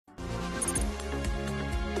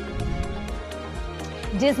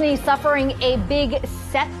Disney suffering a big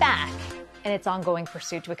setback in its ongoing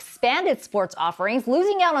pursuit to expand its sports offerings,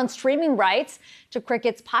 losing out on streaming rights to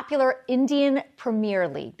cricket's popular Indian Premier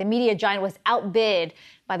League. The media giant was outbid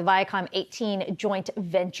by the Viacom 18 joint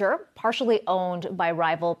venture, partially owned by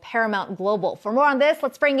rival Paramount Global. For more on this,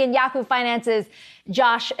 let's bring in Yahoo Finance's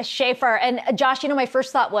Josh Schafer. And Josh, my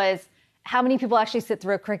first thought was, how many people actually sit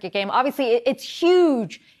through a cricket game? Obviously, it's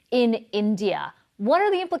huge in India. What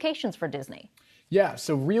are the implications for Disney? Yeah,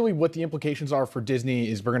 so really what the implications are for Disney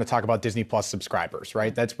is we're going to talk about Disney Plus subscribers,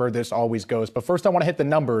 right? That's where this always goes. But first I want to hit the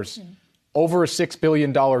numbers. Over a $6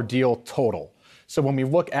 billion deal total. So when we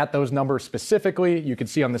look at those numbers specifically, you can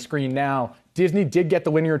see on the screen now, Disney did get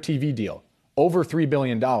the linear TV deal, over $3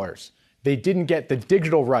 billion. They didn't get the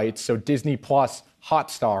digital rights, so Disney Plus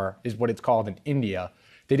Hotstar is what it's called in India.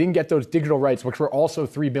 They didn't get those digital rights, which were also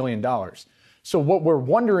 $3 billion. So what we're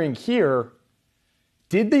wondering here,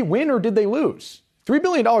 did they win or did they lose? $3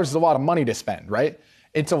 billion is a lot of money to spend, right?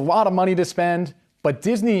 It's a lot of money to spend, but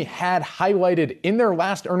Disney had highlighted in their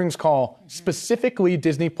last earnings call, specifically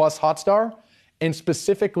Disney Plus Hotstar and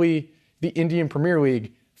specifically the Indian Premier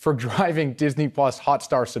League for driving Disney Plus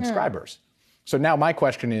Hotstar subscribers. So now my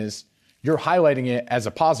question is, you're highlighting it as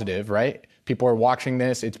a positive, right? People are watching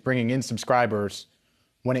this, it's bringing in subscribers.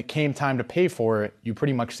 When it came time to pay for it, you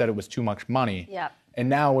pretty much said it was too much money. Yep. And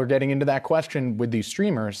now we're getting into that question with these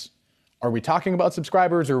streamers. Are we talking about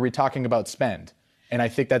subscribers or are we talking about spend? And I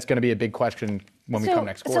think that's going to be a big question when we come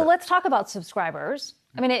next quarter. So let's talk about subscribers.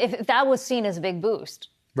 I mean, if that was seen as a big boost,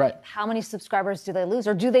 right? How many subscribers do they lose?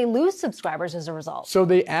 Or do they lose subscribers as a result? So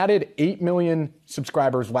they added 8 million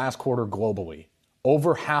subscribers last quarter globally.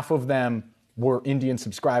 Over half of them were Indian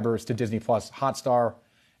subscribers to Disney Plus Hotstar.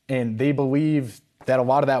 And they believe that a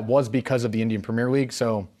lot of that was because of the Indian Premier League.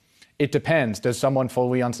 So it depends. Does someone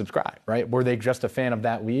fully unsubscribe, right? Were they just a fan of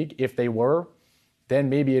that league? If they were, then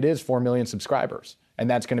maybe it is 4 million subscribers. And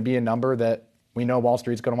that's going to be a number that we know Wall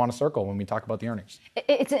Street's going to want to circle when we talk about the earnings.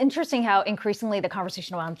 It's interesting how increasingly the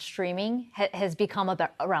conversation around streaming has become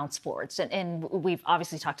around sports. And we've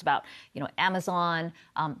obviously talked about, Amazon,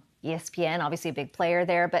 ESPN, obviously a big player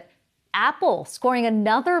there, but Apple scoring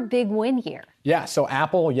another big win here. Yeah, so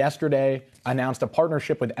Apple yesterday announced a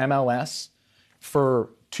partnership with MLS for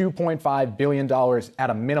 $2.5 billion at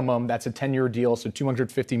a minimum. That's a 10-year deal, so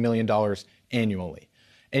 $250 million annually.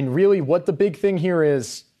 And really what the big thing here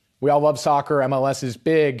is, we all love soccer, MLS is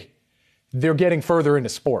big, they're getting further into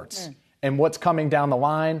sports. And what's coming down the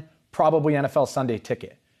line? Probably NFL Sunday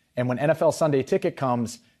Ticket. And when NFL Sunday Ticket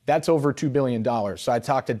comes, that's over $2 billion. So I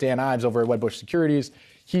talked to Dan Ives over at Wedbush Securities.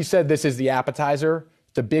 He said this is the appetizer.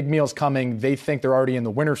 The big meal's coming. They think they're already in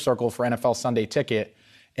the winner's circle for NFL Sunday Ticket.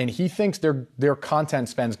 And he thinks their content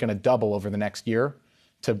spend is going to double over the next year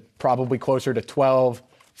to probably closer to $12,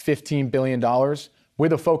 $15 billion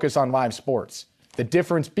with a focus on live sports. The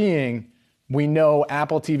difference being, we know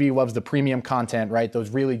Apple TV loves the premium content, right? Those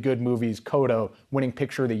really good movies, Coda, winning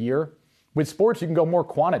picture of the year. With sports, you can go more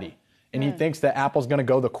quantity. And he thinks that Apple's going to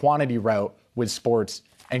go the quantity route with sports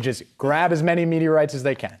and just grab as many media rights as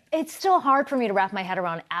they can. It's still hard for me to wrap my head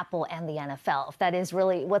around Apple and the NFL, if that is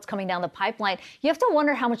really what's coming down the pipeline. You have to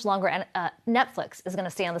wonder how much longer Netflix is going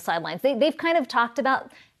to stay on the sidelines. They've kind of talked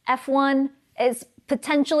about F1 as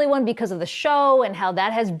potentially one because of the show and how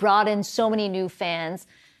that has brought in so many new fans.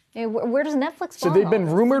 Where does Netflix fall? So they've been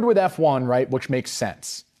rumored with F1, right, which makes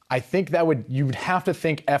sense. I think you'd have to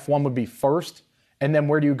think F1 would be first, and then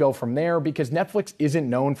where do you go from there? Because Netflix isn't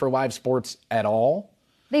known for live sports at all.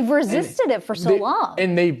 They've resisted it for so long.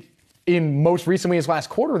 And in most recently as last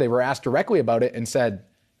quarter, they were asked directly about it and said,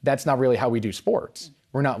 that's not really how we do sports.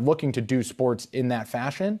 We're not looking to do sports in that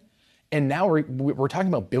fashion. And now we're talking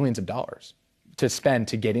about billions of dollars to spend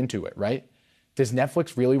to get into it, right? Does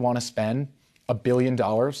Netflix really want to spend $1 billion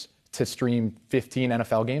to stream 15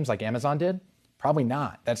 NFL games like Amazon did? Probably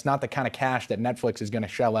not. That's not the kind of cash that Netflix is going to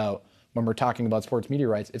shell out when we're talking about sports media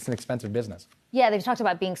rights. It's an expensive business. Yeah, they've talked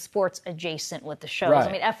about being sports adjacent with the shows. Right.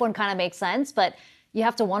 I mean, F1 kind of makes sense, but you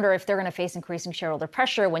have to wonder if they're going to face increasing shareholder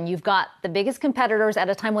pressure when you've got the biggest competitors at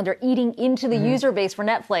a time when they're eating into the user base for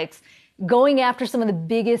Netflix, going after some of the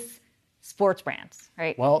biggest sports brands,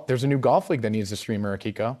 right? Well, there's a new golf league that needs a streamer,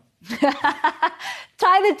 Akiko.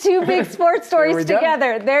 Tie the two big sports stories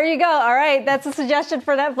together. There you go. All right, that's a suggestion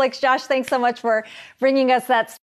for Netflix. Josh, thanks so much for bringing us that.